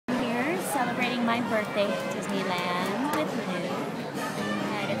celebrating my birthday at Disneyland with Lou.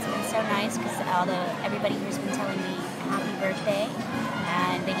 And it's been so nice because everybody here's been telling me happy birthday.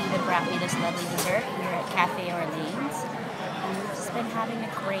 And they even brought me this lovely dessert here at Cafe Orleans. And we've just been having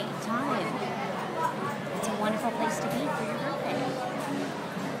a great time. It's a wonderful place to be for your birthday.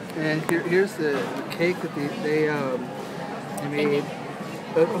 And here's the cake that they made.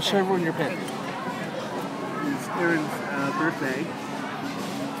 I'll show everyone your pen. It's Erin's birthday,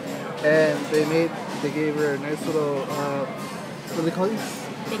 and they gave her a nice little what do they call these?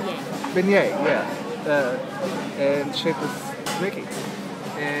 Beignet. Beignet, yeah. And shaped as Mickey.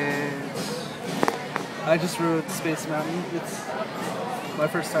 And I just rode Space Mountain. It's my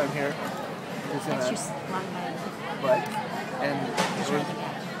first time here. That's your long bike, and we're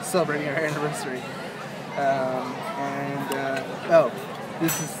celebrating our anniversary.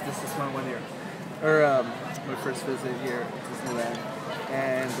 This is my 1 year, or my first visit here at Disneyland,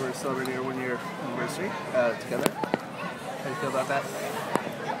 and we're celebrating our 1 year anniversary together. How do you feel about that?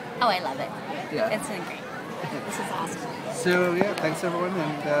 Oh, I love it. Yeah, it's been great. This is awesome. So yeah, thanks everyone,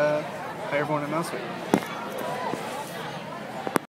 and bye everyone at Mouse Week.